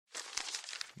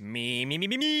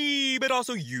Me, but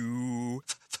also you.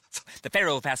 The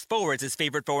Pharaoh fast-forwards his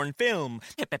favorite foreign film,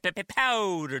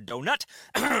 Powder Donut.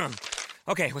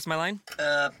 Okay, what's my line?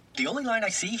 The only line I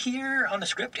see here on the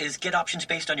script is get options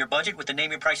based on your budget with the Name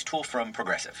Your Price tool from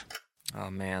Progressive. Oh,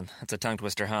 man, that's a tongue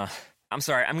twister, huh? I'm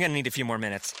sorry, I'm gonna need a few more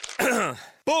minutes.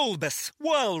 Bulbous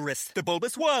Walrus, the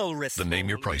Bulbous Walrus. The Name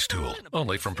Your Price tool,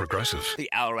 only from Progressive. The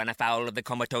owl ran afoul of the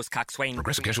comatose coxswain.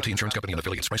 Progressive Casualty Insurance Company and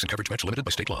affiliates. Price and coverage match limited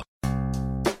by state law.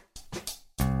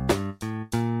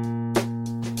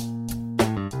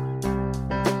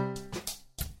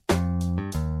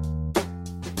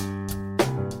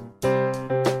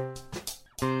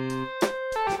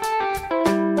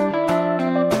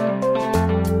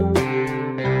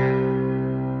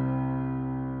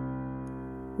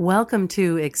 Welcome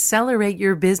to Accelerate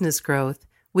Your Business Growth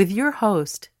with your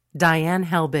host, Diane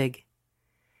Helbig.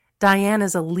 Diane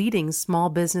is a leading small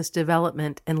business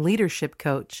development and leadership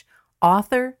coach,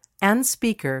 author, and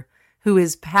speaker who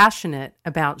is passionate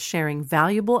about sharing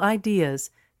valuable ideas,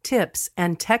 tips,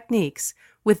 and techniques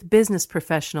with business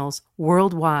professionals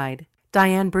worldwide.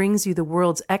 Diane brings you the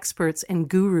world's experts and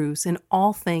gurus in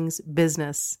all things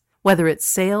business, whether it's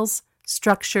sales,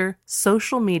 structure,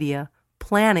 social media,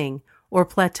 planning, or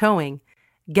plateauing.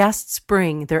 Guests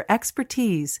bring their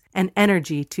expertise and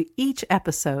energy to each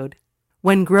episode.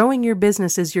 When growing your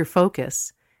business is your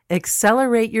focus,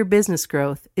 Accelerate Your Business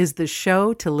Growth is the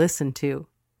show to listen to.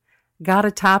 Got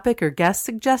a topic or guest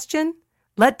suggestion?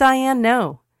 Let Diane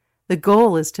know. The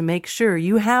goal is to make sure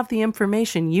you have the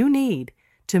information you need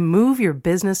to move your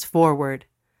business forward.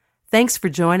 Thanks for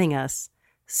joining us.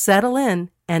 Settle in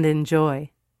and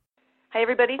enjoy. Hi,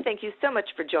 everybody. Thank you so much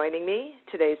for joining me.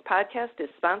 Today's podcast is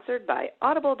sponsored by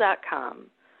Audible.com.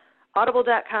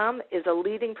 Audible.com is a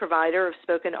leading provider of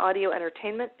spoken audio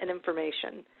entertainment and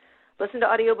information. Listen to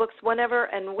audiobooks whenever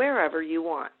and wherever you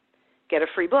want. Get a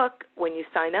free book when you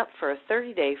sign up for a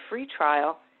 30-day free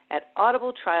trial at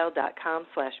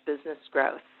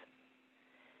audibletrial.com/businessgrowth.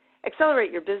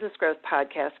 Accelerate Your Business Growth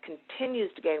podcast continues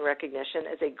to gain recognition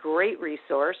as a great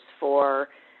resource for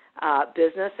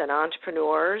business and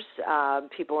entrepreneurs,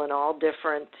 people in all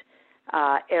different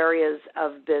areas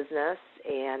of business,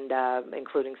 and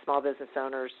including small business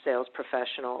owners, sales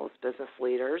professionals, business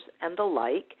leaders, and the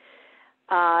like.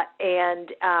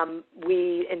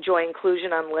 We enjoy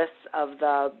inclusion on lists of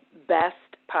the best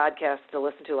podcasts to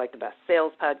listen to, like the best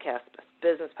sales podcast, best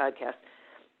business podcast.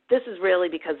 This is really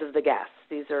because of the guests.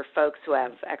 These are folks who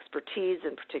have expertise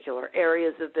in particular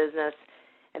areas of business,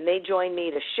 and they join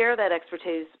me to share that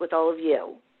expertise with all of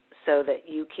you so that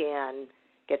you can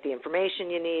get the information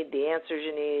you need, the answers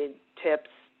you need, tips,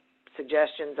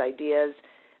 suggestions, ideas,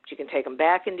 but you can take them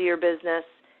back into your business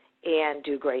and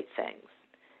do great things.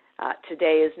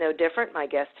 Today is no different. My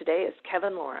guest today is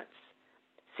Kevin Lawrence.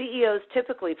 CEOs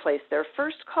typically place their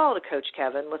first call to Coach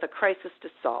Kevin with a crisis to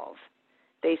solve.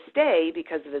 They stay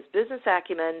because of his business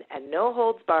acumen and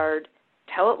no-holds-barred,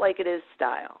 tell-it-like-it-is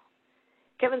style.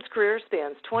 Kevin's career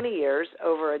spans 20 years,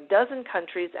 over a dozen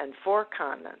countries and 4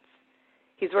 continents.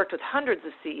 He's worked with hundreds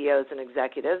of CEOs and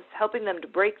executives, helping them to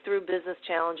break through business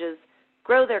challenges,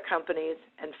 grow their companies,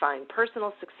 and find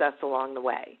personal success along the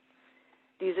way.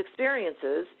 These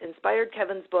experiences inspired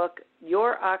Kevin's book,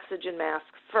 Your Oxygen Mask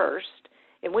First,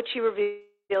 in which he reveals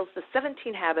the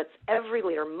 17 habits every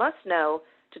leader must know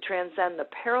to transcend the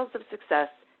perils of success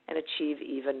and achieve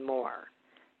even more.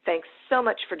 Thanks so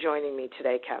much for joining me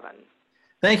today, Kevin.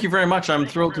 Thank you very much. I'm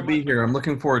thrilled to be here. I'm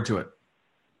looking forward to it.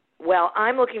 Well,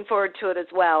 I'm looking forward to it as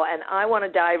well, and I want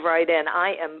to dive right in.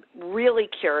 I am really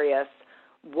curious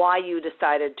why you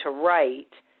decided to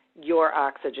write Your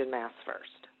Oxygen Mask First.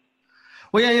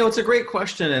 Well, yeah, it's a great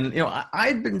question. And,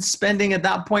 I'd been spending at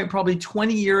that point probably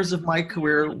 20 years of my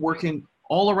career working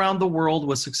all around the world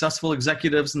with successful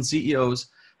executives and CEOs,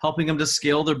 helping them to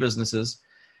scale their businesses.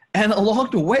 And along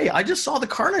the way, I just saw the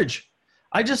carnage.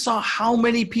 I just saw how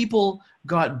many people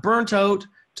got burnt out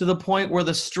to the point where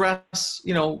the stress,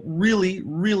 really,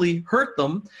 really hurt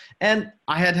them. And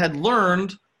I had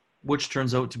learned, which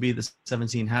turns out to be the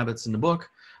 17 habits in the book,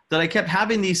 that I kept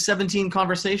having these 17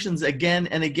 conversations again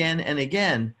and again and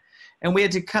again. And we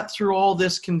had to cut through all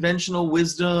this conventional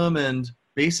wisdom and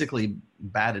basically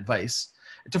bad advice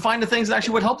to find the things that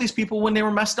actually would help these people when they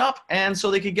were messed up, and so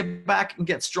they could get back and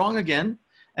get strong again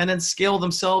and then scale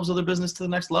themselves or their business to the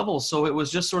next level. So it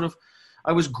was just sort of,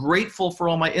 I was grateful for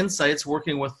all my insights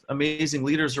working with amazing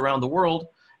leaders around the world,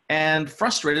 and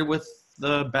frustrated with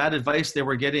the bad advice they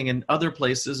were getting in other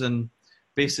places, and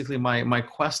basically my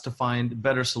quest to find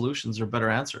better solutions or better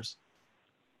answers.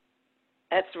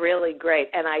 That's really great.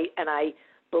 And I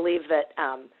believe that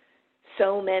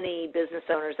so many business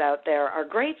owners out there are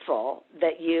grateful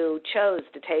that you chose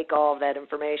to take all of that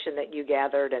information that you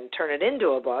gathered and turn it into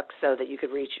a book so that you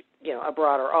could reach, a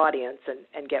broader audience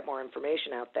and get more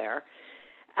information out there.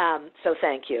 So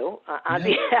thank you on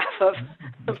behalf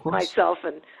of myself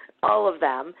and all of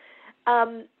them.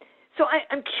 So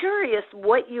I'm curious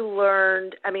what you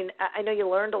learned. I mean, I know you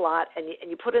learned a lot and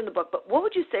you put it in the book, but what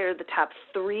would you say are the top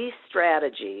 3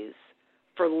 strategies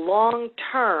for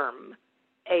long-term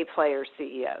A-player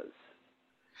CEOs?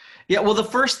 Yeah, well, the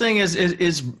first thing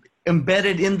is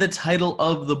embedded in the title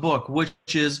of the book, which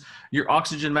is your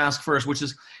oxygen mask first, which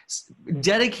is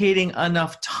dedicating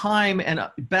enough time and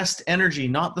best energy,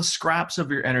 not the scraps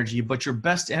of your energy, but your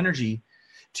best energy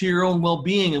to your own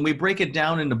well-being. And we break it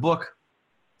down in the book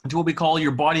into what we call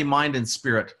your body, mind, and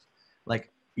spirit.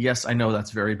 Like, yes, I know that's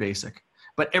very basic,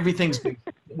 but everything's big.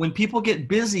 When people get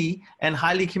busy and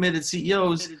highly committed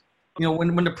CEOs,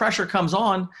 when the pressure comes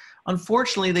on,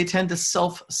 unfortunately, they tend to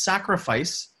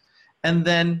self-sacrifice, and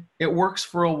then it works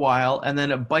for a while, and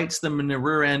then it bites them in the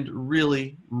rear end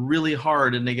really, really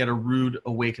hard, and they get a rude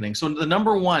awakening. So the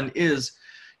number one is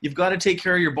you've got to take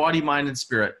care of your body, mind, and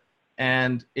spirit.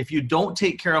 And if you don't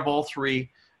take care of all 3,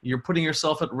 you're putting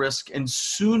yourself at risk, and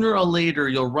sooner or later,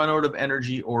 you'll run out of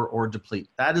energy or deplete.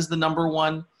 That is the number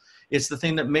one. It's the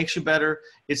thing that makes you better.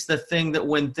 It's the thing that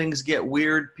when things get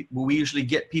weird, we usually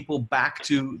get people back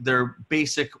to their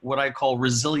basic, what I call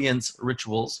resilience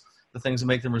rituals, the things that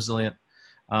make them resilient.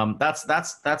 That's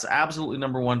absolutely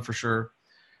number one for sure.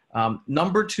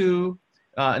 Number 2,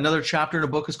 another chapter in the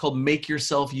book is called Make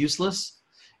Yourself Useless,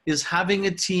 is having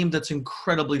a team that's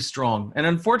incredibly strong. And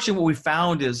unfortunately, what we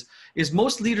found is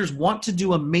most leaders want to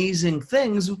do amazing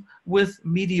things with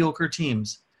mediocre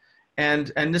teams.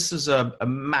 And this is a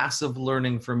massive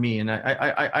learning for me. And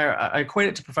I equate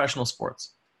it to professional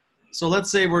sports. So let's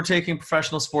say we're taking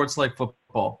professional sports like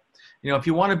football. If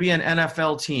you want to be an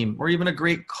NFL team or even a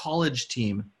great college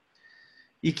team,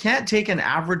 you can't take an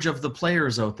average of the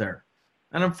players out there.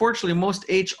 And unfortunately, most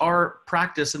HR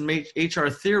practice and HR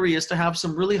theory is to have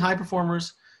some really high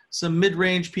performers, some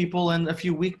mid-range people, and a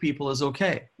few weak people is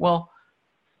okay. Well,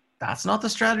 that's not the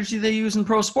strategy they use in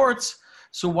pro sports.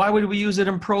 So why would we use it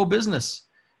in pro business?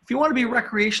 If you want to be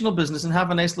recreational business and have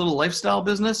a nice little lifestyle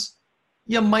business,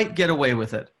 you might get away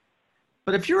with it.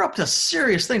 But if you're up to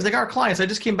serious things, like our clients, I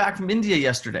just came back from India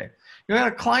yesterday. I had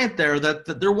a client there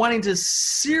that they're wanting to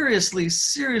seriously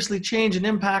change and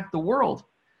impact the world.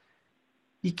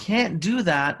 You can't do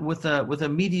that with a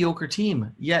mediocre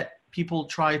team, yet people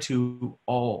try to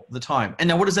all the time. And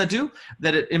now what does that do?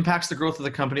 That it impacts the growth of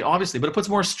the company, obviously, but it puts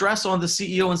more stress on the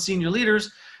CEO and senior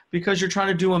leaders because you're trying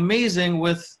to do amazing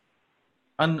with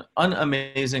an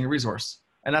unamazing resource.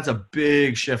 And that's a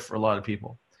big shift for a lot of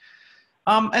people.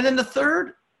 And then the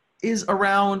third is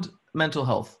around mental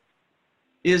health,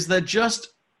 is that just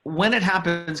when it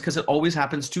happens, because it always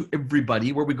happens to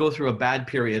everybody, where we go through a bad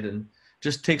period and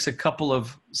just takes a couple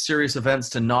of serious events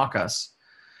to knock us.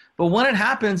 But when it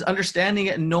happens, understanding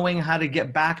it and knowing how to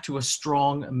get back to a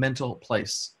strong mental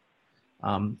place.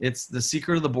 It's the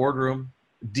secret of the boardroom,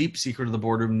 deep secret of the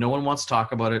boardroom. No one wants to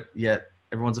talk about it, yet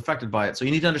everyone's affected by it. So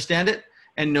you need to understand it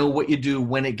and know what you do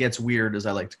when it gets weird, as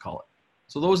I like to call it.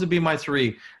 So those would be my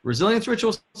 3. Resilience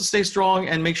rituals to stay strong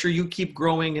and make sure you keep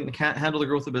growing and can't handle the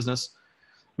growth of business.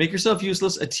 Make yourself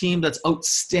useless, a team that's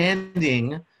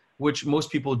outstanding, which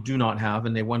most people do not have,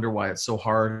 and they wonder why it's so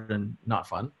hard and not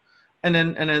fun. And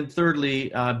then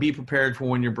thirdly, be prepared for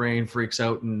when your brain freaks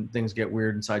out and things get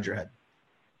weird inside your head.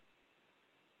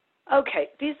 Okay,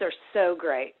 these are so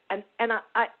great. And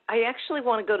I actually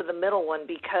want to go to the middle one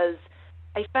because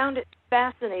I found it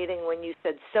fascinating when you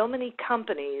said so many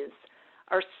companies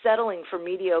are settling for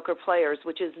mediocre players,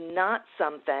 which is not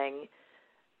something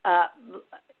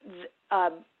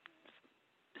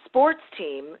sports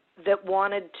team that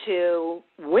wanted to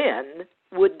win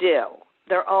would do.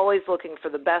 They're always looking for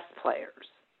the best players.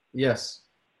 Yes.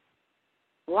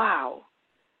 Wow.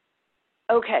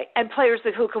 Okay, and players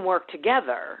who can work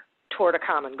together toward a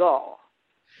common goal.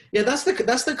 Yeah, that's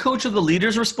the coach of the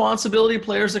leader's responsibility,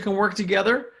 players that can work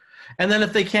together. And then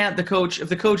if they can't, if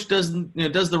the coach does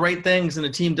the right things and the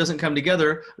team doesn't come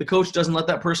together, the coach doesn't let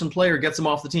that person play or gets them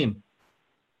off the team.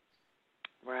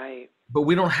 Right. But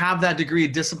we don't have that degree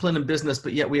of discipline in business,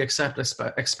 but yet we expect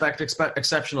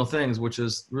exceptional things, which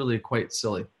is really quite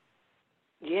silly.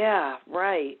 Yeah,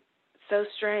 right. So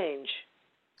strange.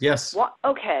 Yes. Well,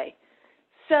 okay.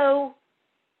 So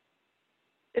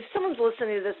if someone's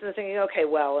listening to this and they're thinking, okay,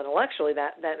 well, intellectually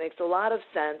that makes a lot of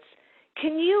sense.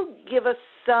 Can you give us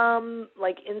some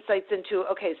insights into,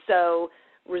 okay, so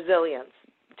resilience,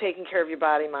 taking care of your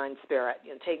body, mind, spirit,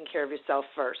 taking care of yourself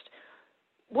first.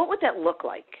 what would that look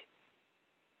like?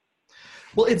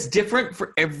 Well, it's different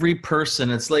for every person.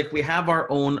 It's like we have our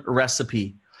own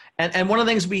recipe. And one of the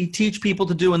things we teach people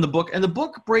to do in the book, and the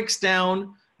book breaks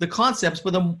down the concepts,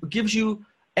 but then gives you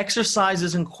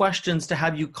exercises and questions to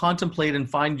have you contemplate and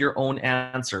find your own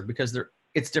answer, because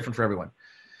it's different for everyone.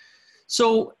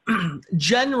 So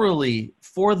generally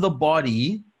for the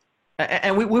body,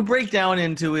 and we break down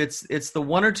into it's the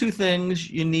one or two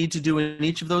things you need to do in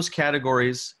each of those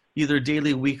categories, either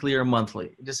daily, weekly, or monthly.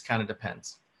 It just kind of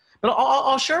depends. But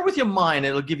I'll share with you mine.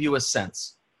 It'll give you a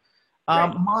sense.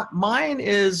 Right. Mine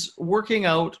is working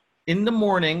out in the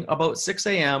morning about 6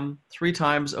 a.m. 3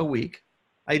 times a week,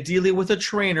 ideally with a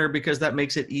trainer, because that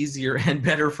makes it easier and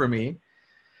better for me.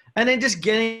 And then just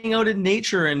getting out in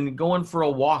nature and going for a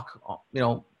walk,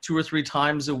 2 or 3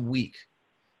 times a week,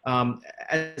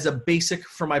 as a basic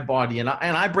for my body. And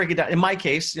I break it down. In my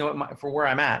case, for where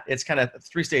I'm at, it's kind of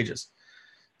 3 stages: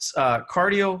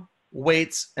 cardio,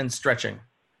 weights, and stretching.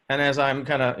 And as I'm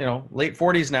kind of, late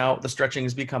 40s now, the stretching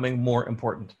is becoming more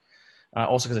important.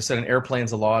 Also because I sit in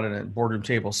airplanes a lot and at boardroom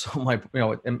tables, so my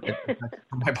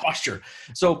posture.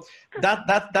 So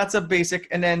that's a basic.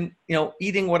 And then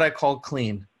eating what I call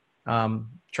clean.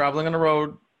 Traveling on the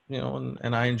road,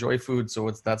 and I enjoy food,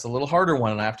 so that's a little harder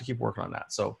one, and I have to keep working on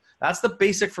that. So that's the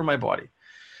basic for my body.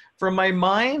 For my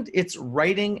mind, it's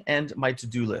writing and my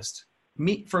to-do list.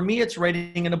 For me, it's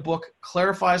writing in a book,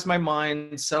 clarifies my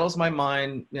mind, settles my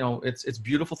mind. It's a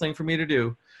beautiful thing for me to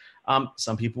do.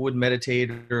 Some people would meditate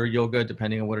or yoga,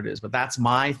 depending on what it is, but that's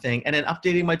my thing. And then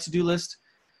updating my to-do list.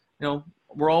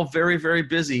 We're all very, very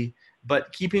busy,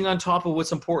 but keeping on top of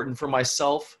what's important for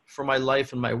myself, for my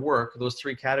life, and my work, those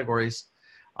 3 categories.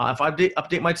 If I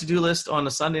update my to-do list on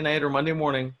a Sunday night or Monday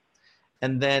morning,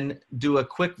 and then do a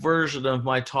quick version of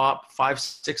my top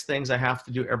 5-6 things I have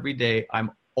to do every day,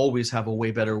 I'm always have a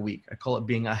way better week. I call it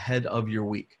being ahead of your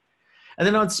week. And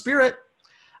then on spirit,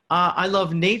 I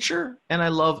love nature and I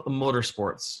love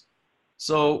motorsports.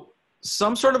 So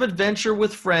some sort of adventure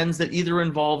with friends that either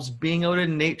involves being out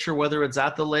in nature, whether it's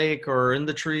at the lake or in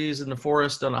the trees, in the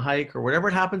forest, on a hike, or whatever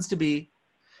it happens to be.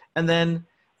 And then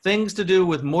things to do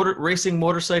with racing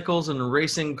motorcycles and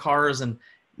racing cars. And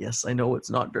yes, I know it's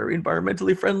not very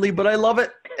environmentally friendly, but I love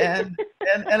it. And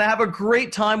I have a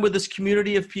great time with this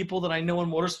community of people that I know in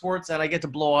motorsports, and I get to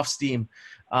blow off steam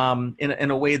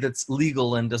in a way that's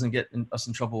legal and doesn't get us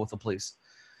in trouble with the police.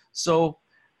 So,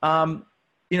 those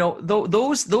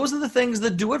are the things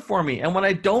that do it for me. And when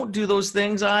I don't do those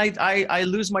things, I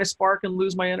lose my spark and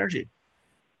lose my energy.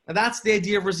 And that's the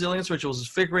idea of resilience rituals, is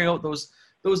figuring out those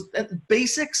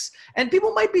basics. And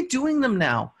people might be doing them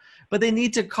now, but they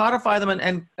need to codify them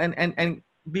and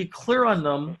be clear on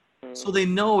them, so they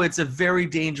know it's a very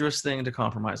dangerous thing to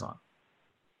compromise on.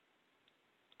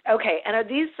 Okay, and are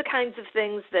these the kinds of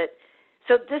things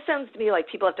so this sounds to me like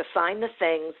people have to find the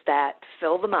things that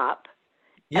fill them up,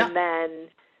 and then,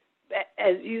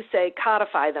 as you say,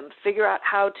 codify them, figure out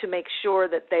how to make sure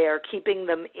that they are keeping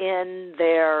them in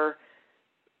their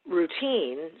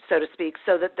routine, so to speak,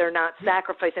 so that they're not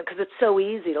sacrificing, because it's so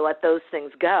easy to let those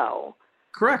things go.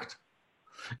 Correct.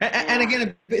 And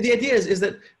again, the idea is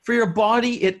that for your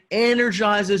body, it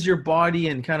energizes your body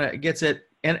and kind of gets it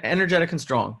energetic and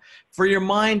strong. For your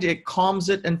mind, it calms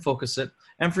it and focuses it.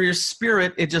 And for your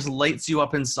spirit, it just lights you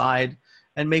up inside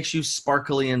and makes you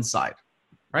sparkly inside,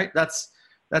 right? That's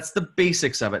the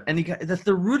basics of it. And that's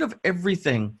the root of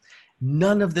everything.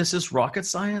 None of this is rocket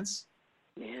science,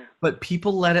 but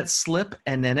people let it slip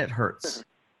and then it hurts.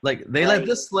 Like they let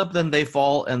this slip, then they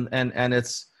fall, and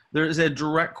there's a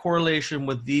direct correlation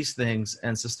with these things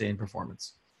and sustained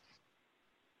performance.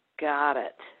 Got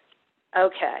it.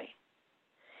 Okay.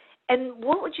 And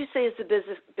what would you say is the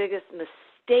biggest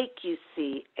mistake you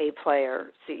see A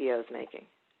player CEOs making?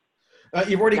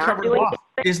 You've already covered it off.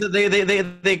 Is that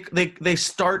they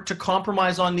start to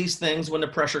compromise on these things when the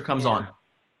pressure comes on.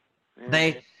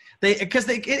 Because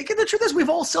the truth is, we've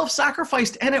all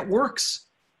self-sacrificed and it works.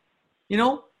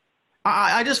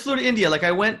 I just flew to India. Like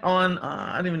I went on,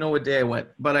 I don't even know what day I went,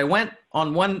 but I went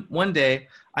on one day.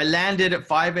 I landed at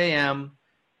 5 a.m.,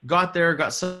 got there,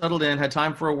 got settled in, had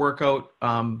time for a workout,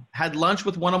 had lunch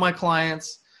with one of my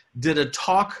clients, did a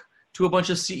talk to a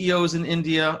bunch of CEOs in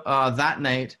India that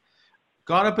night,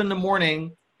 got up in the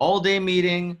morning, all day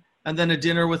meeting, and then a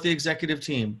dinner with the executive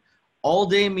team, all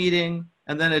day meeting,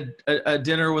 and then a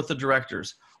dinner with the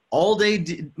directors, all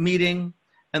day meeting,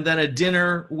 and then a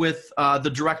dinner with the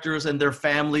directors and their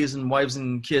families and wives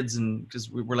and kids, and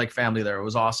because we were like family there. It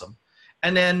was awesome.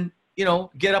 And then,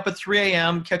 get up at 3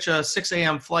 a.m., catch a 6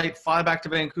 a.m. flight, fly back to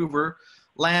Vancouver,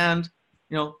 land,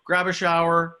 grab a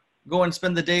shower, go and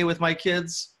spend the day with my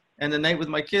kids, and the night with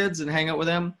my kids and hang out with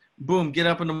them. Boom, get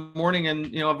up in the morning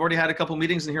and, I've already had a couple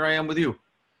meetings and here I am with you.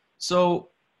 So,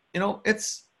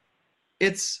 it's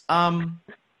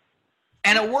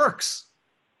and it works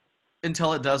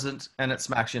until it doesn't and it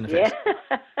smacks you in the face.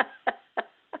 Yeah.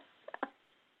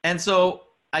 And so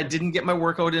I didn't get my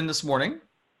workout in this morning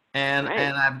and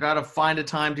I've got to find a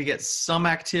time to get some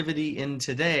activity in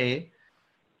today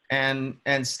and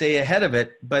stay ahead of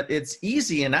it. But it's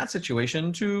easy in that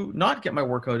situation to not get my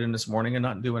workout in this morning and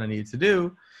not do what I need to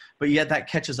do, but yet that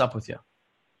catches up with you.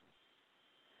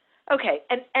 Okay.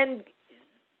 And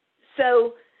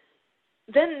so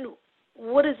then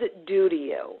what does it do to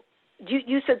you?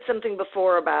 You said something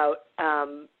before about,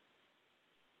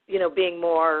 being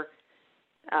more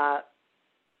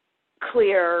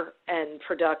clear and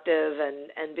productive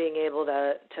and being able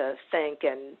to think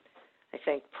and, I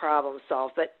think, problem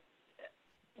solve. But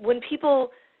when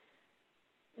people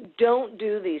don't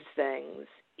do these things,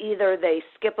 either they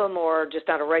skip them or just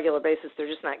on a regular basis they're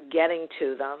just not getting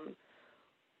to them,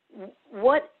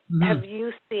 what have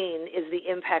you seen is the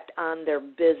impact on their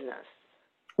business?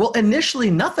 Well,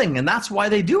 initially nothing, and that's why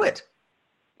they do it.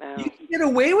 Oh. You can get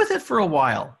away with it for a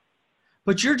while,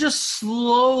 but you're just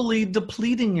slowly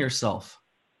depleting yourself.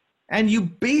 And you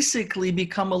basically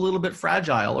become a little bit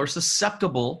fragile or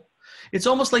susceptible. It's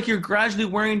almost like you're gradually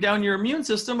wearing down your immune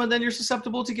system and then you're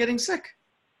susceptible to getting sick.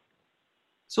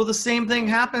 So the same thing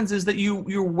happens is that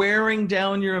you're wearing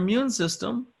down your immune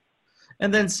system,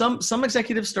 and then some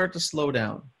executives start to slow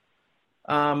down.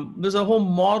 There's a whole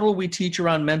model we teach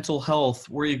around mental health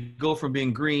where you go from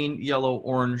being green, yellow,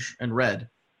 orange, and red.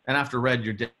 And after red,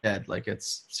 you're dead. Like,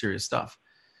 it's serious stuff.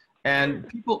 And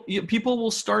people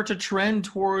will start to trend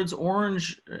towards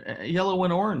orange, yellow,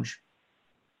 and orange.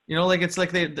 It's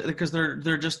like because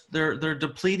they're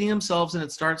depleting themselves, and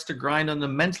it starts to grind on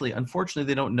them mentally. Unfortunately,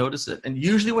 they don't notice it. And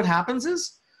usually what happens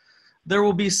is there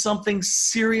will be something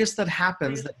serious that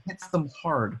happens that hits them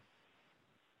hard.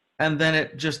 And then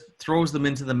it just throws them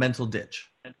into the mental ditch.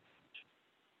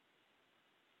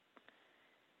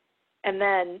 And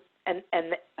then,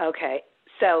 okay,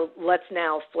 so let's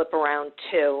now flip around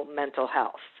to mental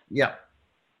health. Yeah.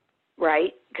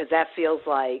 Right? Because that feels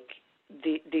like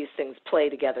these things play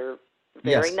together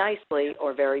very nicely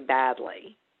or very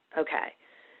badly. Okay.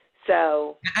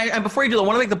 So. And before you do that, I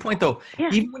want to make the point, though. Yeah.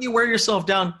 Even when you wear yourself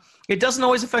down, it doesn't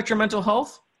always affect your mental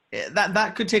health.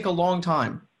 That could take a long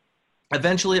time.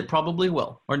 Eventually, it probably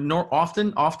will, or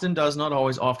often does, not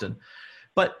always often.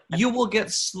 But you will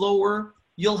get slower.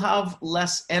 You'll have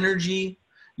less energy.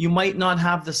 You might not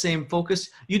have the same focus.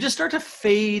 You just start to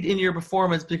fade in your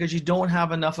performance because you don't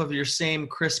have enough of your same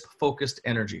crisp, focused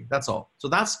energy. That's all.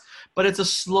 But it's a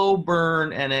slow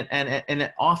burn, and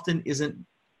it often isn't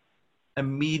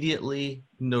immediately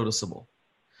noticeable.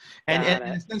 And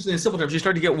essentially, in simple terms, you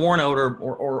start to get worn out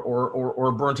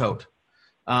or burnt out.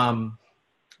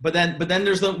 But then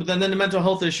the mental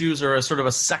health issues are a sort of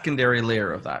a secondary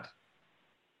layer of that.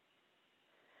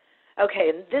 Okay,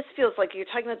 and this feels like you're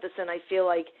talking about this, and I feel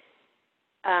like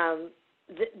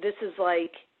this is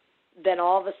like then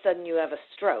all of a sudden you have a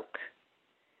stroke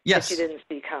that you didn't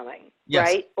see coming,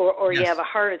 right? Or you have a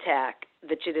heart attack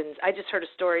that you didn't. I just heard a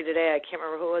story today. I can't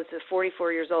remember who it was.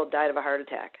 44 years old, died of a heart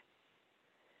attack.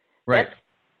 Right. That's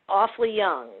awfully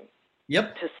young.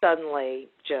 Yep. To suddenly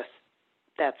just,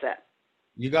 that's it.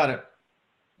 You got it.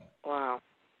 Wow.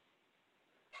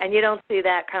 And you don't see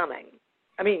that coming.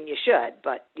 I mean, you should,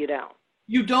 but you don't.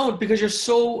 You don't, because you're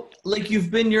so, like, you've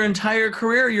been your entire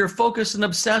career, you're focused and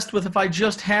obsessed with, if I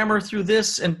just hammer through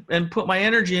this and put my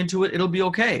energy into it, it'll be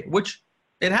okay, which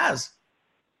it has.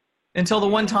 Until the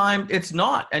one time it's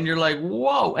not. And you're like,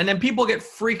 whoa. And then people get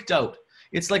freaked out.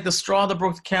 It's like the straw that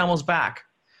broke the camel's back.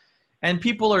 And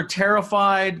people are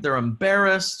terrified, they're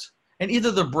embarrassed, and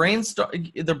either the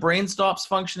brain stops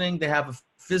functioning, they have a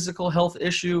physical health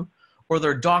issue, or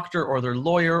their doctor or their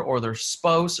lawyer or their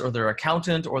spouse or their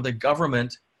accountant or the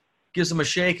government gives them a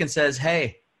shake and says,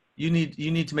 hey, you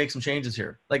need to make some changes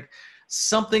here. Like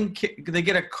they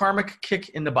get a karmic kick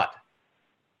in the butt.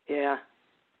 Yeah,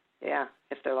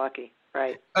 if they're lucky,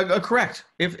 right? Correct.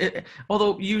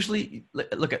 Although usually,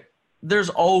 look at, there's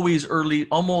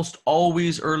almost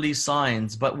always early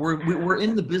signs, but we're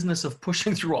in the business of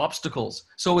pushing through obstacles.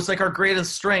 So it's like our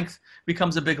greatest strength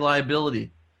becomes a big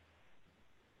liability.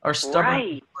 Our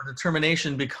stubbornness or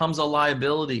determination becomes a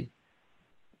liability.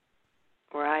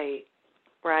 Right.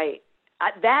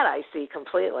 That I see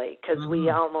completely, because we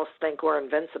almost think we're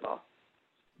invincible.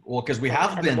 Well, because we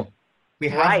have been.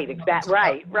 Right.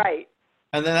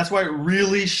 And then that's why it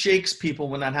really shakes people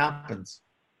when that happens.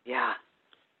 Yeah.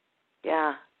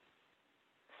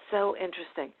 So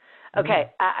interesting.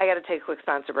 Okay, I got to take a quick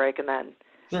sponsor break, and then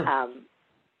Sure.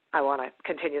 I want to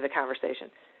continue the conversation.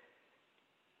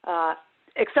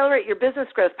 Accelerate Your Business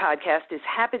Growth podcast is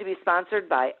happy to be sponsored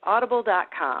by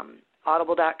Audible.com.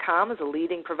 Audible.com is a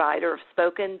leading provider of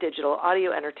spoken digital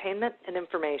audio entertainment and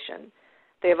information.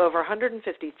 They have over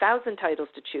 150,000 titles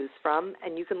to choose from,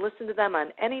 and you can listen to them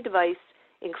on any device,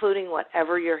 including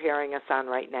whatever you're hearing us on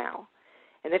right now.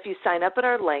 And if you sign up at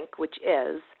our link, which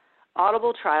is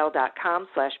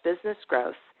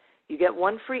audibletrial.com/businessgrowth, you get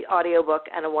one free audiobook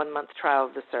and a 1-month trial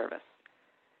of the service.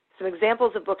 Some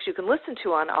examples of books you can listen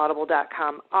to on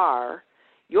audible.com are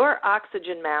Your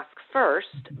Oxygen Mask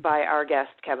First by our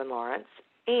guest Kevin Lawrence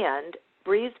and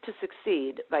Breathe to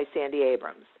Succeed by Sandy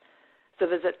Abrams. So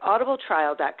visit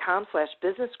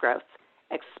audibletrial.com/businessgrowth,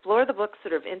 explore the books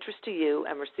that are of interest to you,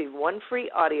 and receive one free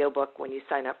audiobook when you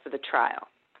sign up for the trial.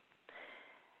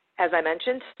 As I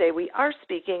mentioned, today we are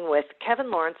speaking with Kevin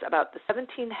Lawrence about the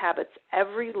 17 habits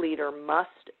every leader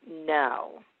must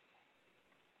know.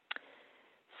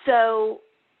 So,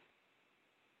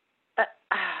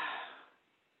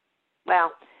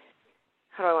 well,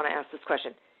 how do I want to ask this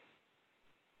question?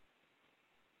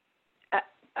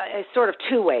 Sort of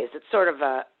two ways. It's sort of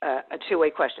a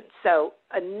two-way question. So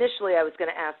initially I was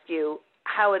going to ask you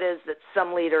how it is that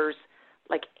some leaders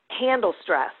handle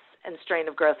stress and strain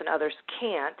of growth and others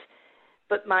can't.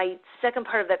 But my second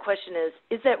part of that question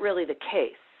is that really the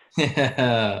case?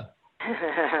 Yeah.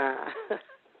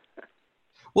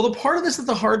 Well, the part of this that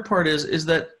the hard part is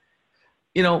that,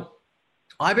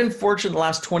 I've been fortunate the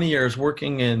last 20 years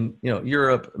working in,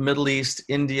 Europe, Middle East,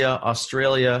 India,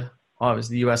 Australia,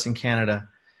 obviously the US and Canada.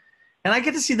 And I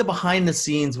get to see the behind the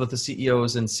scenes with the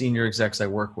CEOs and senior execs I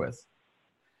work with.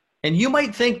 And you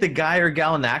might think the guy or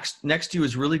gal next to you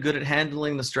is really good at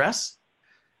handling the stress.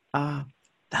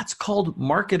 That's called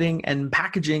marketing and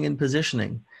packaging and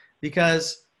positioning,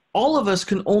 because all of us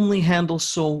can only handle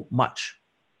so much.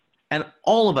 And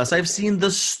all of us, I've seen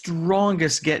the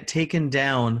strongest get taken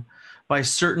down by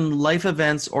certain life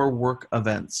events or work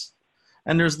events.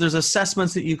 And there's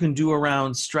assessments that you can do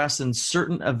around stress in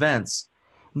certain events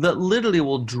that literally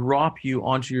will drop you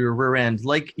onto your rear end,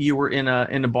 like you were in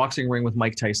a boxing ring with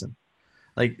Mike Tyson.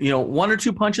 One or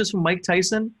two punches from Mike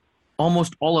Tyson,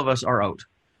 almost all of us are out,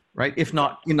 right? If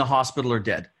not in the hospital or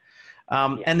dead.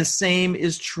 And the same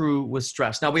is true with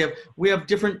stress. Now we have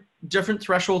different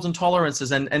thresholds and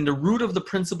tolerances, and the root of the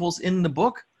principles in the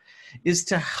book is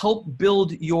to help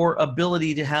build your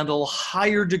ability to handle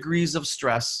higher degrees of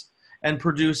stress and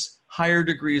produce higher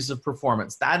degrees of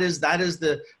performance. That is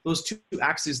those two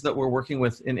axes that we're working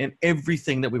with in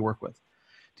everything that we work with,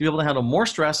 to be able to handle more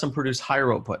stress and produce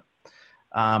higher output.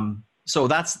 So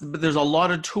there's a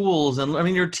lot of tools,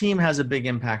 and your team has a big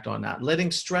impact on that.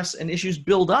 Letting stress and issues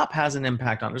build up has an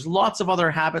impact on it. There's lots of other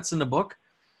habits in the book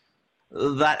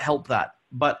that help that.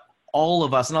 But all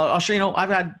of us, and I'll show you, I've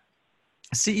had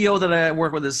a CEO that I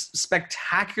work with, this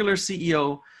spectacular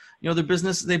CEO. Their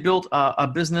business, they built a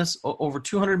business over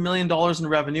 $200 million in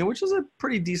revenue, which is a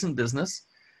pretty decent business.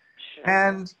 Sure.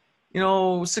 And,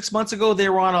 6 months ago, they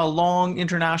were on a long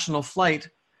international flight.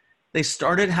 They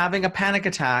started having a panic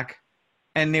attack,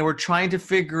 and they were trying to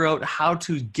figure out how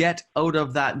to get out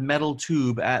of that metal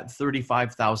tube at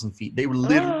 35,000 feet. They were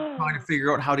literally trying to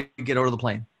figure out how to get out of the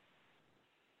plane.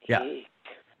 Yeah.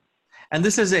 And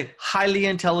this is a highly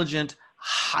intelligent,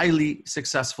 highly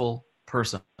successful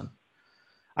person.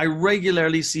 I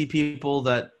regularly see people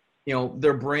that,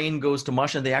 their brain goes to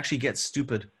mush and they actually get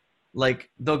stupid.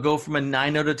 They'll go from a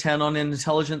 9 out of 10 on an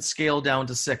intelligence scale down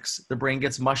to 6. The brain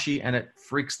gets mushy and it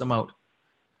freaks them out.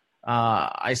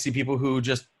 I see people who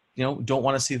just, don't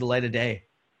want to see the light of day.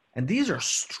 And these are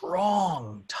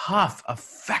strong, tough,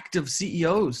 effective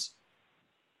CEOs.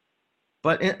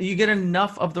 But you get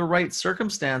enough of the right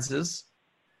circumstances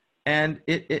and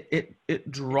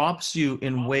it drops you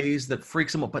in ways that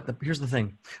freaks them out. But here's the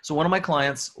thing. So one of my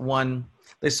clients,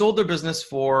 they sold their business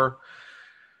for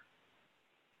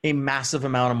a massive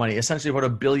amount of money, essentially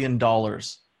about $1 billion.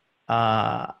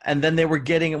 And then they were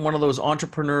getting one of those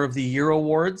Entrepreneur of the Year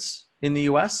awards in the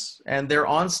US, and they're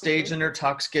on stage in their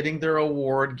tux, getting their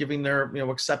award, giving their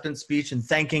acceptance speech and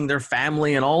thanking their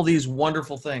family and all these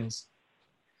wonderful things.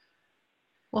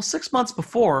 Well, 6 months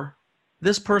before,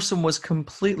 this person was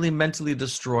completely mentally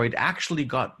destroyed, actually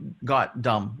got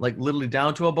dumb, literally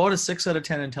down to about a 6 out of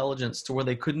 10 intelligence, to where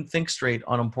they couldn't think straight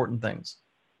on important things.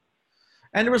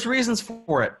 And there was reasons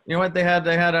for it. They had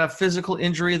a physical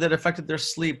injury that affected their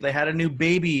sleep. They had a new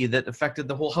baby that affected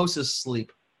the whole house's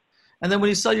sleep. And then when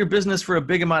you sell your business for a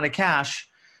big amount of cash,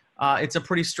 it's a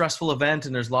pretty stressful event,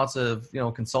 and there's lots of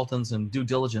consultants and due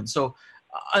diligence. So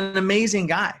an amazing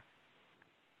guy.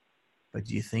 But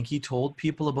do you think he told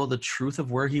people about the truth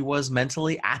of where he was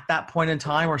mentally at that point in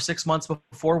time, or 6 months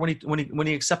before when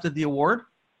he accepted the award?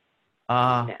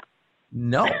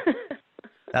 No.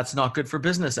 That's not good for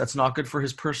business. That's not good for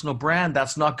his personal brand.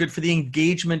 That's not good for the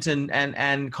engagement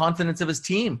and confidence of his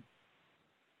team.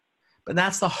 But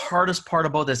that's the hardest part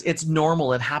about this. It's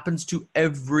normal. It happens to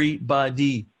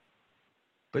everybody.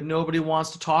 But nobody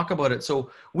wants to talk about it.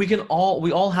 So we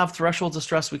all have thresholds of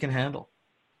stress we can handle.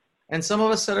 And some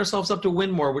of us set ourselves up to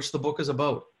win more, which the book is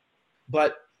about.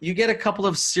 But you get a couple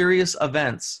of serious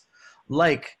events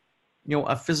like,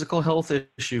 a physical health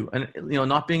issue and,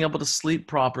 not being able to sleep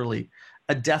properly,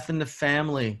 a death in the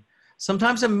family.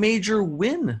 Sometimes a major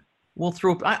win will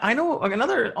throw up. I know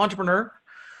another entrepreneur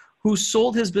who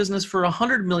sold his business for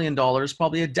 $100 million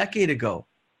probably a decade ago.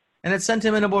 And it sent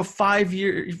him in about a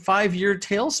 5-year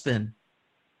tailspin.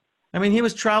 I mean, he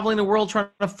was traveling the world trying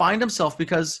to find himself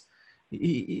because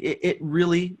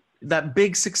that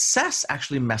big success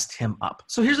actually messed him up.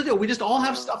 So here's the deal. We just all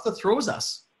have stuff that throws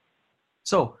us.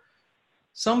 So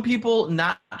some people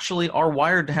naturally are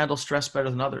wired to handle stress better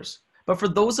than others. But for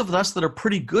those of us that are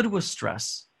pretty good with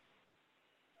stress,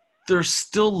 there's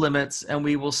still limits, and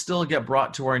we will still get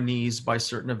brought to our knees by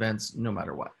certain events no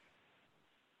matter what.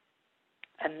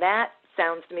 And that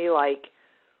sounds to me like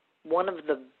one of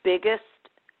the biggest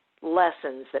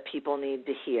lessons that people need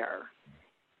to hear,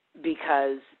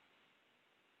 because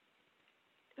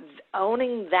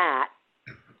owning that,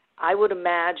 I would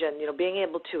imagine, being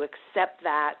able to accept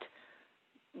that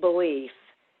belief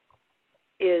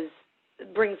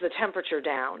brings the temperature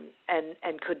down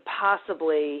and could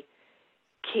possibly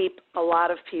keep a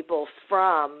lot of people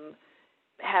from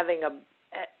having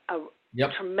a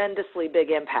tremendously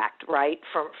big impact, right,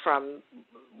 from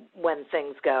when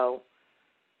things go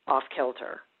off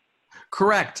kilter.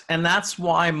 Correct. And that's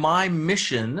why my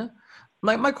mission,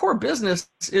 my core business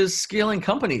is scaling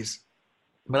companies.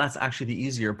 But that's actually the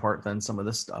easier part than some of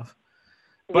this stuff.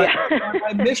 But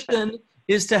my mission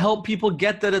is to help people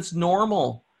get that it's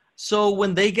normal. So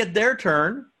when they get their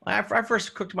turn, I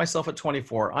first cooked myself at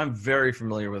 24. I'm very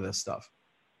familiar with this stuff.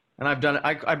 And I've done it.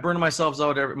 I burn myself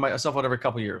out every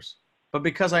couple of years. But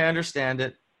because I understand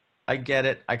it, I get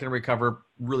it, I can recover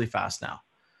really fast now.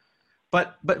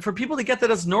 But for people to get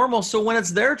that it's normal, so when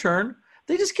it's their turn,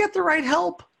 they just get the right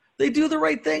help. They do the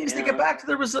right things. They get back to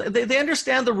the they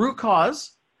understand the root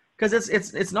cause, because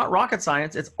it's not rocket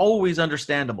science. It's always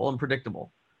understandable and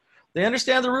predictable. They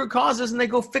understand the root causes and they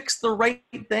go fix the right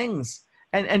things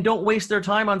and don't waste their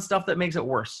time on stuff that makes it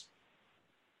worse.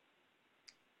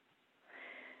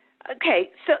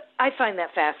 Okay, so I find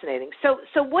that fascinating.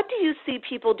 So what do you see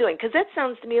people doing? Because that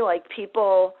sounds to me like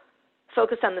people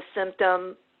focus on the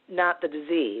symptom, not the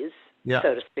disease,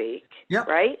 so to speak,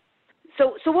 right?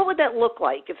 So what would that look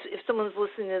like if someone's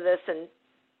listening to this and,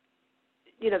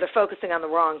 they're focusing on the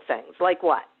wrong things? Like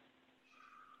what?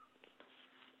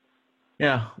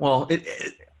 Yeah, well,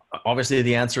 obviously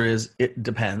the answer is it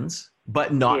depends,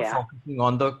 but not focusing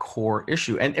on the core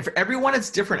issue. And for everyone,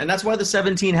 it's different. And that's why the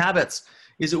 17 habits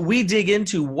is that we dig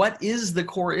into what is the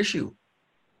core issue.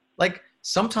 Like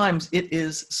sometimes it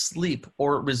is sleep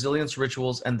or resilience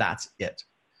rituals, and that's it.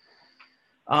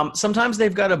 Sometimes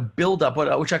they've got to build up,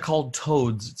 which I call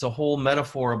toads. It's a whole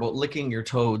metaphor about licking your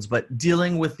toads, but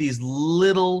dealing with these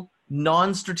little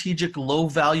non-strategic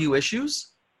low-value issues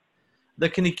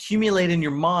that can accumulate in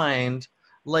your mind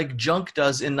like junk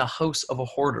does in the house of a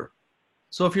hoarder.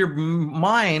 So if your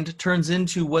mind turns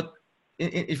into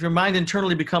if your mind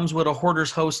internally becomes what a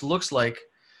hoarder's house looks like,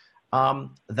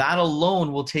 that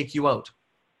alone will take you out.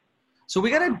 So we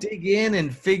got to dig in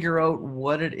and figure out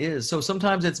what it is. So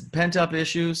sometimes it's pent up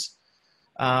issues.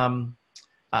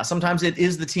 Sometimes it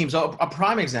is the team. So a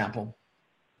prime example,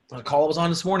 a call was on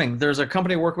this morning. There's a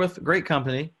company I work with, great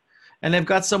company, and they've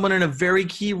got someone in a very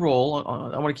key role.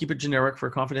 I want to keep it generic for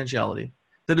confidentiality,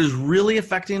 that is really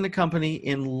affecting the company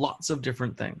in lots of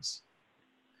different things.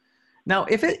 Now,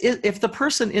 if the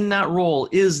person in that role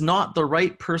is not the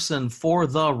right person for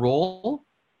the role,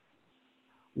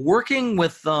 working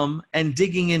with them and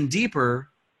digging in deeper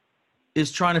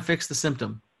is trying to fix the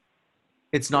symptom.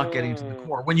 It's not getting to the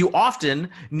core. When you often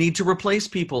need to replace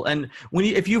people, and when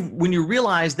you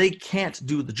realize they can't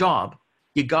do the job,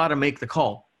 you got to make the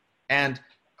call. And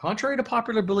contrary to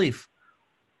popular belief,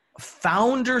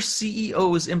 founder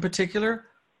CEOs in particular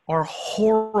are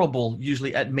horrible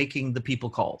usually at making the people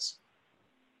calls.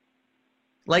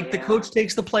 Like the coach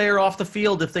takes the player off the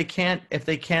field if they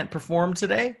can't perform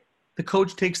today. The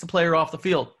coach takes the player off the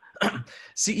field.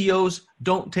 CEOs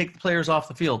don't take the players off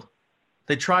the field.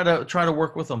 They try to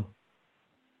work with them.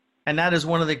 And that is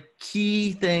one of the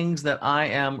key things that I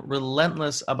am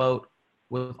relentless about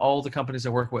with all the companies I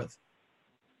work with.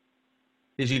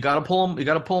 Is you got to pull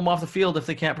them off the field if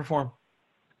they can't perform.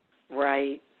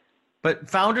 Right. But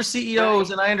founder CEOs,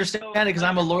 and I understand it because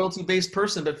I'm a loyalty-based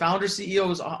person, but founder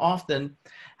CEOs often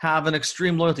have an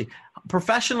extreme loyalty.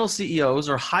 Professional CEOs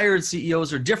or hired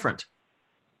CEOs are different.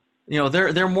 You know,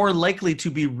 they're more likely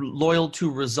to be loyal to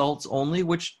results only,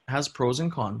 which has pros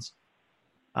and cons.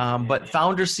 But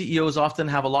founder CEOs often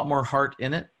have a lot more heart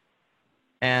in it.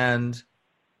 And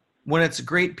when it's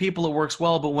great people, it works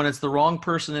well. But when it's the wrong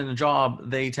person in a job,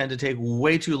 they tend to take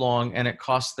way too long, and it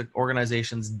costs the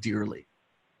organizations dearly.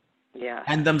 Yeah.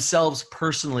 And themselves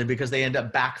personally, because they end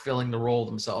up backfilling the role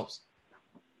themselves.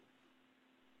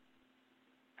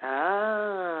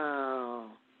 Oh.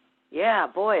 Yeah,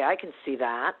 boy, I can see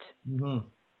that. Mm-hmm.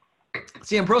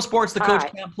 See, in pro sports, the coach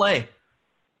can't play.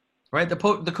 Right? The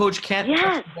coach can't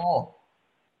touch the ball.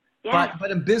 Yes.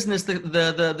 But in business, the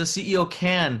CEO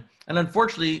can. And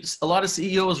unfortunately, a lot of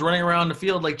CEOs running around the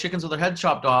field like chickens with their head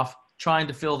chopped off, trying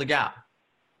to fill the gap.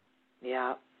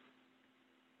 Yeah.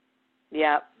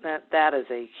 Yeah, that is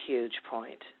a huge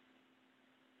point.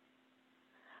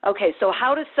 Okay, so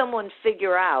how does someone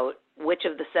figure out which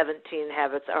of the 17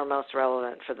 habits are most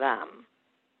relevant for them?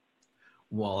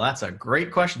 Well, that's a great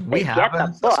question. They get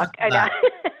the book.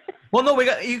 Well, no,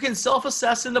 you can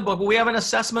self-assess in the book, but we have an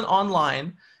assessment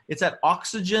online. It's at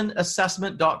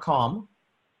oxygenassessment.com,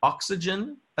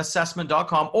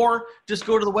 oxygenassessment.com, or just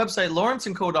go to the website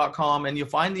lawrenceandco.com and you'll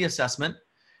find the assessment.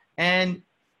 And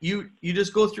you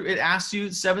just go through, it asks you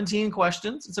 17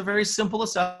 questions. It's a very simple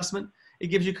assessment. It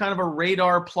gives you kind of a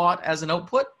radar plot as an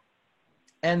output.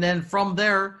 And then from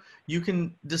there, you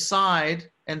can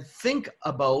decide and think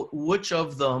about which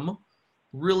of them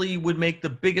really would make the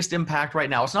biggest impact right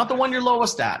now. It's not the one you're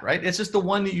lowest at, right? It's just the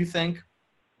one that you think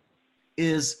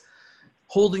is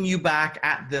holding you back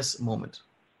at this moment.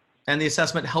 And the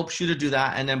assessment helps you to do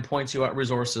that and then points you at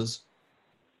resources.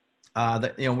 We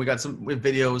got with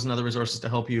videos and other resources to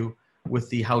help you with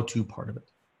the how-to part of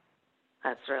it.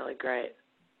 That's really great.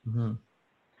 Mm-hmm.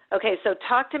 Okay, so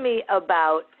talk to me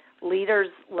about leaders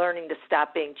learning to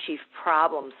stop being chief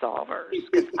problem solvers,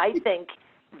 because I think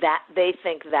that they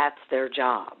think that's their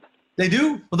job. They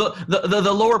do.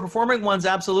 The lower performing ones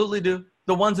absolutely do.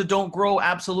 The ones that don't grow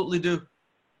absolutely do.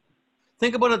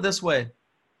 Think about it this way.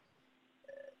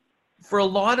 For a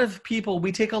lot of people,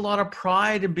 we take a lot of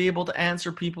pride in being able to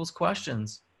answer people's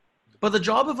questions. But the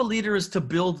job of a leader is to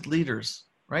build leaders,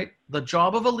 right? The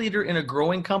job of a leader in a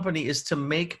growing company is to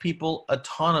make people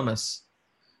autonomous,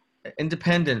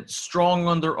 independent, strong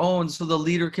on their own, so the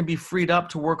leader can be freed up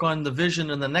to work on the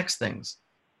vision and the next things.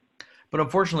 But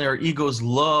unfortunately, our egos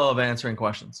love answering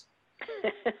questions.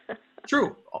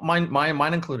 True,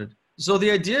 mine included. So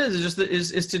the idea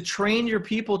is to train your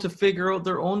people to figure out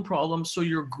their own problems, so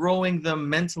you're growing them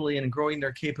mentally and growing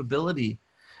their capability.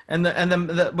 And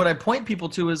what I point people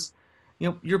to is,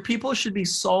 your people should be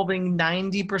solving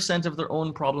 90% of their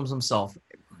own problems themselves,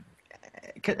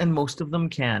 and most of them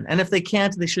can. And if they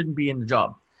can't, they shouldn't be in the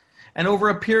job. And over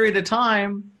a period of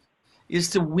time is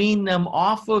to wean them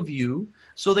off of you,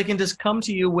 so they can just come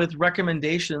to you with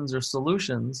recommendations or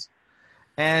solutions,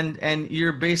 and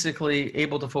you're basically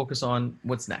able to focus on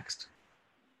what's next.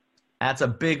 That's a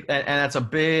big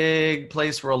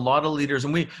place for a lot of leaders.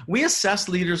 And we assess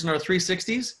leaders in our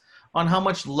 360s on how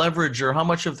much leverage or how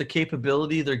much of the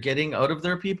capability they're getting out of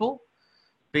their people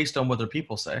based on what their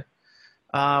people say.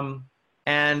 And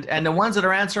the ones that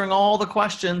are answering all the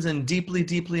questions and deeply,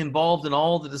 deeply involved in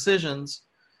all the decisions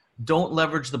don't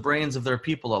leverage the brains of their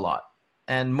people a lot.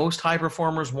 And most high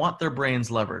performers want their brains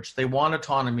leveraged. They want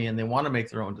autonomy and they want to make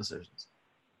their own decisions.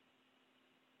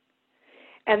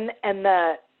 And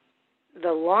the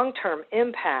long-term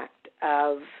impact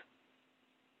of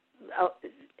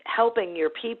helping your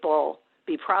people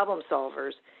be problem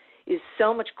solvers is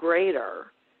so much greater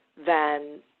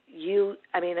than you.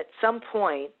 I mean, at some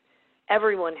point,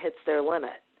 everyone hits their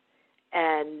limit,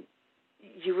 and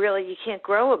you can't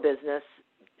grow a business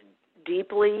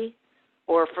deeply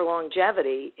or for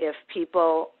longevity if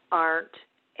people aren't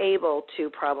able to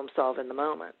problem solve in the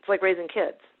moment. It's like raising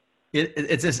kids.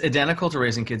 It's identical to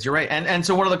raising kids. You're right. And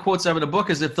so one of the quotes I have in the book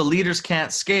is, if the leaders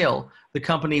can't scale, the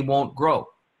company won't grow.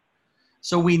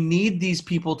 So we need these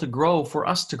people to grow for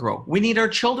us to grow. We need our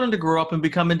children to grow up and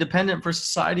become independent for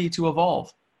society to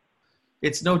evolve.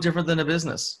 It's no different than a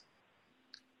business.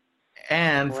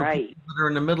 And for people that are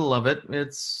in the middle of it,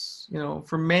 it's,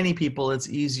 for many people, it's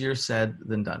easier said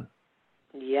than done.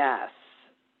 Yes,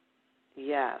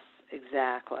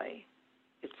 exactly.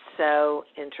 It's so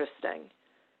interesting.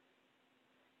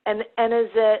 And is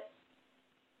it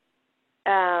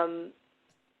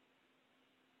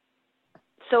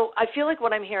So I feel like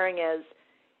what I'm hearing is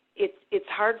it's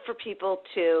hard for people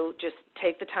to just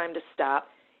take the time to stop.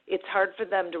 It's hard for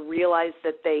them to realize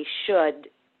that they should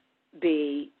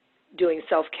be doing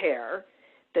self-care,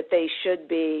 that they should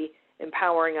be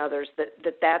empowering others,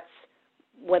 that's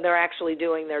when they're actually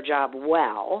doing their job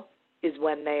well, is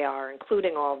when they are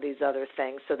including all of these other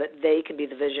things so that they can be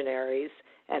the visionaries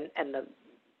and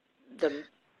the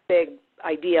big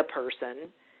idea person.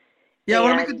 Yeah, I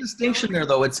want to make a distinction there,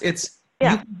 though. It's you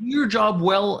can do your job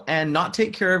well and not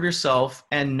take care of yourself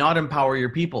and not empower your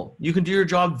people. You can do your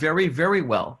job very, very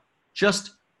well,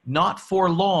 just not for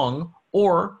long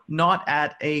or not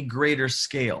at a greater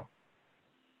scale.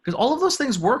 Because all of those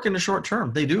things work in the short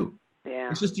term. They do.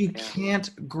 Yeah. It's just you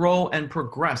can't grow and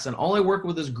progress. And all I work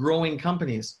with is growing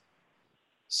companies.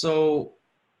 So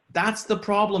that's the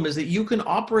problem, is that you can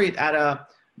operate at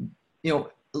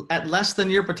at less than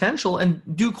your potential and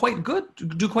do quite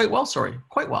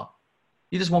well.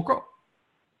 You just won't grow,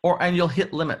 and you'll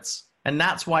hit limits, and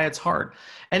that's why it's hard.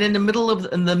 And in the middle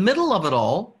of it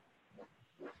all,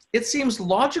 it seems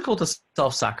logical to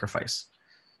self-sacrifice.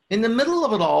 In the middle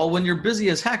of it all, when you're busy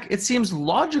as heck, it seems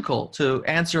logical to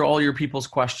answer all your people's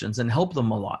questions and help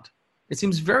them a lot. It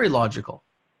seems very logical.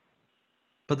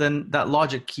 But then that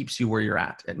logic keeps you where you're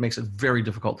at. It makes it very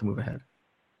difficult to move ahead.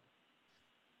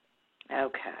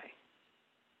 Okay.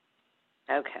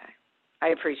 I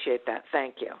appreciate that.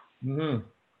 Thank you. Mm-hmm.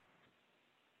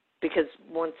 Because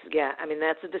once again,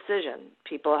 that's a decision.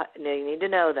 People, they need to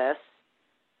know this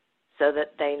so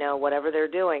that they know whatever they're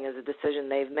doing is a decision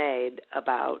they've made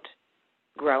about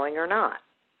growing or not.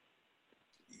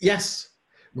 Yes.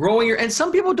 And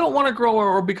some people don't want to grow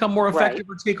or become more effective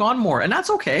or take on more, and that's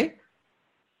okay.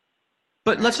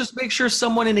 But let's just make sure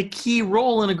someone in a key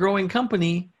role in a growing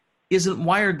company isn't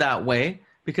wired that way,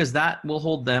 because that will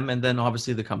hold them and then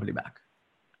obviously the company back.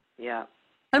 Yeah.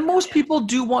 And most people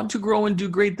do want to grow and do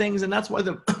great things, and that's why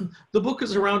the book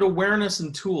is around awareness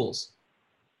and tools.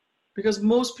 Because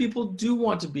most people do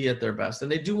want to be at their best,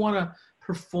 and they do want to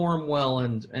perform well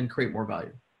and create more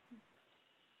value.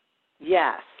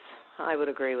 Yes, I would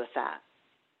agree with that.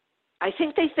 I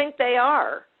think they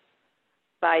are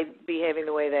by behaving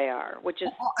the way they are, which is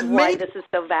why this is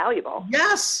so valuable.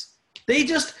 Yes. They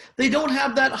don't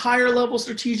have that higher level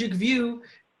strategic view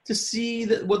to see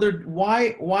that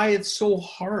why it's so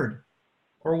hard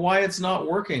or why it's not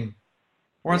working.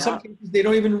 Or in some cases, they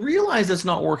don't even realize it's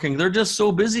not working. They're just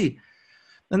so busy.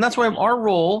 And that's why our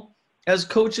role as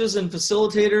coaches and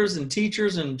facilitators and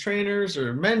teachers and trainers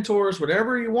or mentors,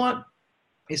 whatever you want,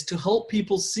 is to help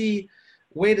people see,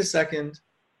 wait a second,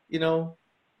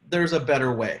 there's a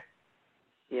better way.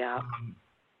 Yeah.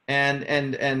 And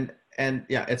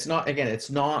it's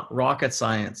not rocket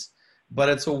science, but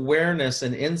it's awareness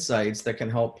and insights that can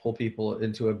help pull people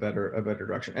into a better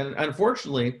direction. And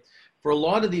unfortunately, for a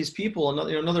lot of these people,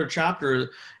 another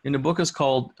chapter in the book is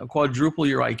called Quadruple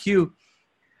Your IQ,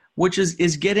 which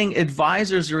is getting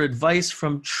advisors or advice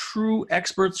from true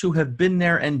experts who have been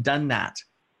there and done that.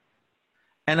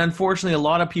 And unfortunately, a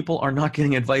lot of people are not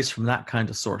getting advice from that kind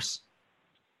of source.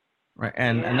 Right.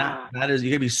 And that is,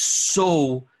 you gotta be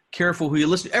so careful who you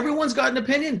listen to. Everyone's got an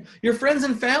opinion. Your friends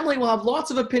and family will have lots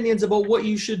of opinions about what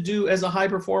you should do as a high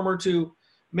performer to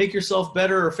make yourself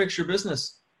better or fix your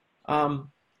business.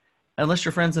 Unless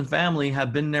your friends and family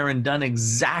have been there and done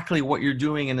exactly what you're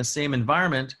doing in the same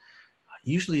environment,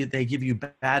 usually they give you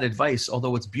bad advice,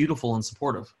 although it's beautiful and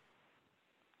supportive.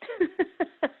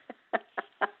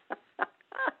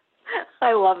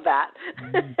 I love that.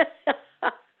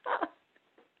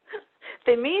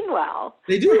 They mean well.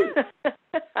 They do.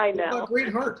 I know. They've got a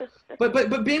great heart.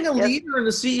 But being a leader and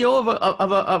a CEO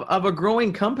of a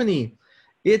growing company,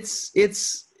 it's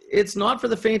not for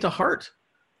the faint of heart,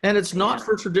 and it's not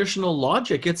for traditional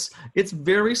logic. It's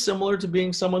very similar to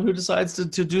being someone who decides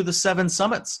to do the 7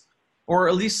 summits, or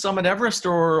at least summit Everest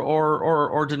or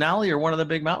Denali or one of the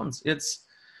big mountains. It's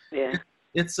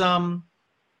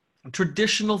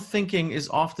traditional thinking is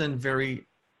often very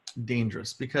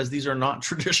dangerous because these are not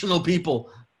traditional people.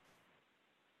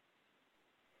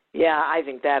 Yeah, I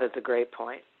think that is a great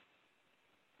point.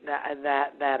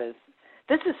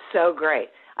 This is so great.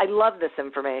 I love this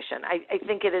information. I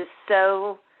think it is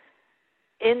so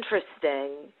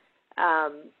interesting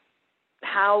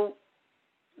how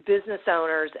business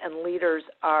owners and leaders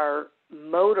are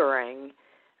motoring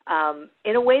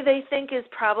in a way they think is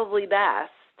probably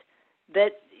best,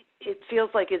 that it feels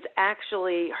like is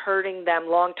actually hurting them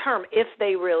long term if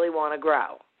they really want to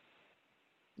grow.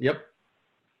 Yep.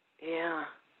 Yeah.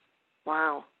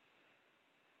 Wow.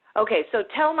 Okay, so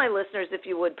tell my listeners, if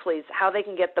you would, please, how they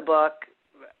can get the book,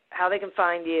 how they can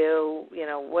find you,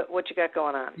 what you got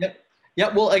going on. Yep.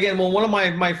 Yeah, well, again, one of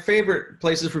my favorite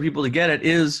places for people to get it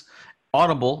is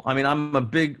Audible. I mean, I'm one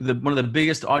of the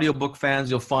biggest audiobook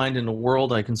fans you'll find in the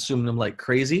world. I consume them like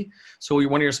crazy. So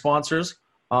one of your sponsors,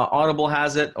 Audible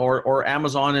has it, or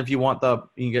Amazon if you want you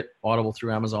can get Audible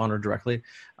through Amazon or directly.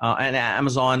 And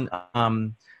Amazon,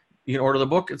 you can order the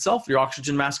book itself, Your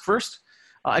Oxygen Mask First.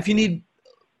 If you need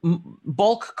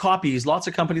bulk copies, lots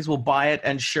of companies will buy it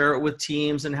and share it with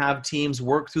teams and have teams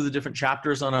work through the different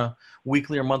chapters on a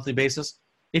weekly or monthly basis.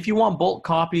 If you want bulk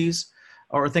copies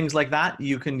or things like that,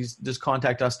 you can just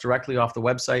contact us directly off the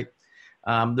website.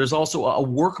 There's also a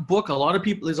workbook.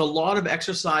 There's a lot of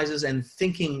exercises and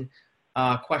thinking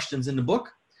questions in the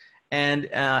book. And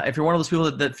if you're one of those people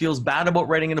that feels bad about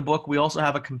writing in a book, we also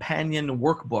have a companion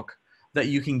workbook that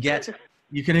you can get.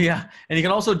 And you can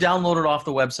also download it off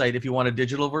the website if you want a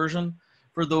digital version.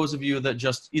 For those of you that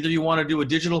just either you want to do a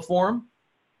digital form,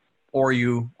 or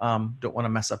you don't want to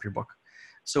mess up your book.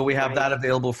 So we have that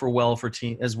available for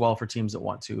teams that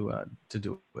want to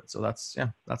do it. So that's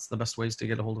the best ways to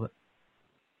get a hold of it.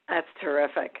 That's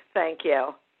terrific. Thank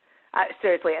you.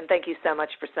 Seriously, and thank you so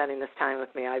much for spending this time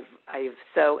with me. I've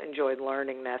so enjoyed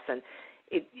learning this, and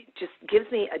it just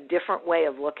gives me a different way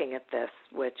of looking at this,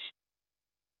 which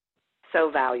so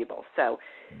valuable. So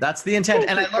that's the intent.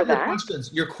 And I love your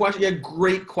questions. You had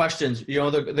great questions. You know,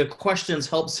 the questions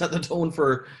help set the tone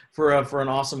for an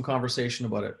awesome conversation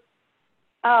about it.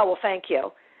 Oh, well, thank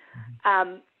you.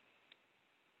 And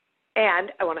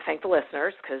I want to thank the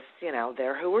listeners because,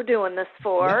 they're who we're doing this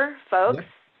for, folks.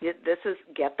 Yeah. This is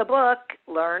get the book,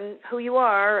 learn who you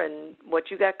are and what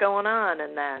you got going on,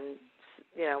 and then,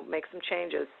 make some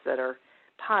changes that are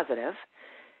positive.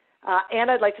 And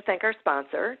I'd like to thank our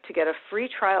sponsor. To get a free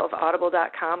trial of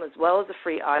audible.com as well as a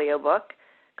free audiobook,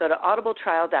 go to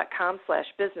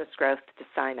audibletrial.com/businessgrowth to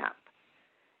sign up.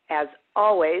 As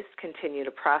always, continue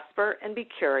to prosper and be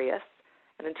curious.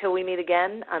 And until we meet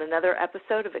again on another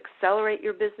episode of Accelerate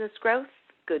Your Business Growth,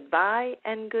 goodbye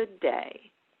and good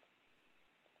day.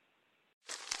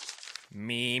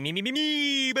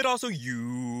 Me, but also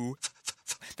you.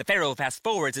 The Pharaoh fast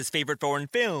forwards his favorite foreign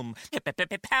film,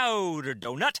 Powder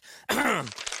Donut.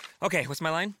 Okay, what's my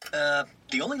line?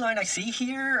 The only line I see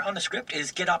here on the script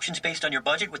is get options based on your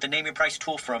budget with the Name Your Price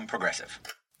tool from Progressive.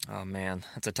 Oh, man,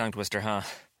 that's a tongue twister, huh?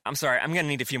 I'm sorry, I'm gonna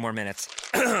need a few more minutes.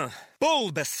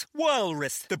 Bulbous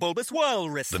Walrus, the Bulbous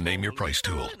Walrus. The Name Your Price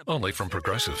tool, only from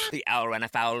Progressive. The owl ran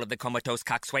afoul of the comatose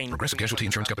coxswain. Progressive Casualty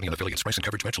Insurance Company and affiliates. Price and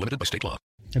coverage match limited by state law.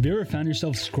 Have you ever found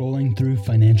yourself scrolling through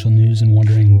financial news and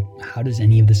wondering, how does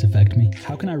any of this affect me?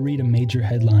 How can I read a major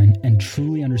headline and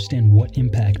truly understand what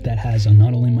impact that has on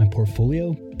not only my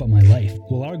portfolio, but my life?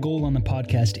 Well, our goal on the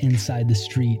podcast Inside the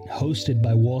Street, hosted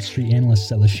by Wall Street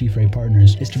analysts at Le Chiffre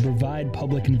Partners, is to provide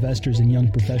public investors and young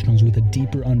professionals with a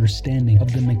deeper understanding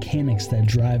of the mechanics that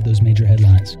drive those major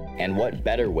headlines. And what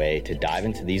better way to dive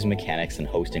into these mechanics than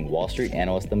hosting Wall Street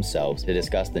analysts themselves to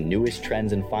discuss the newest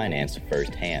trends in finance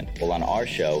firsthand? Well, on our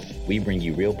show, we bring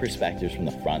you real perspectives from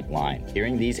the front line.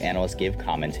 Hearing these analysts give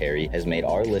commentary has made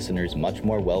our listeners much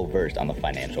more well-versed on the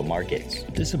financial markets.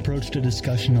 This approach to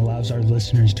discussion allows our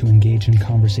listeners to engage in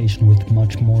conversation with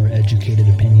much more educated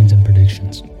opinions and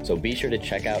predictions. So be sure to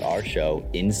check out our show,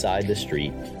 Inside the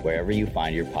Street, wherever you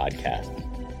find your podcasts.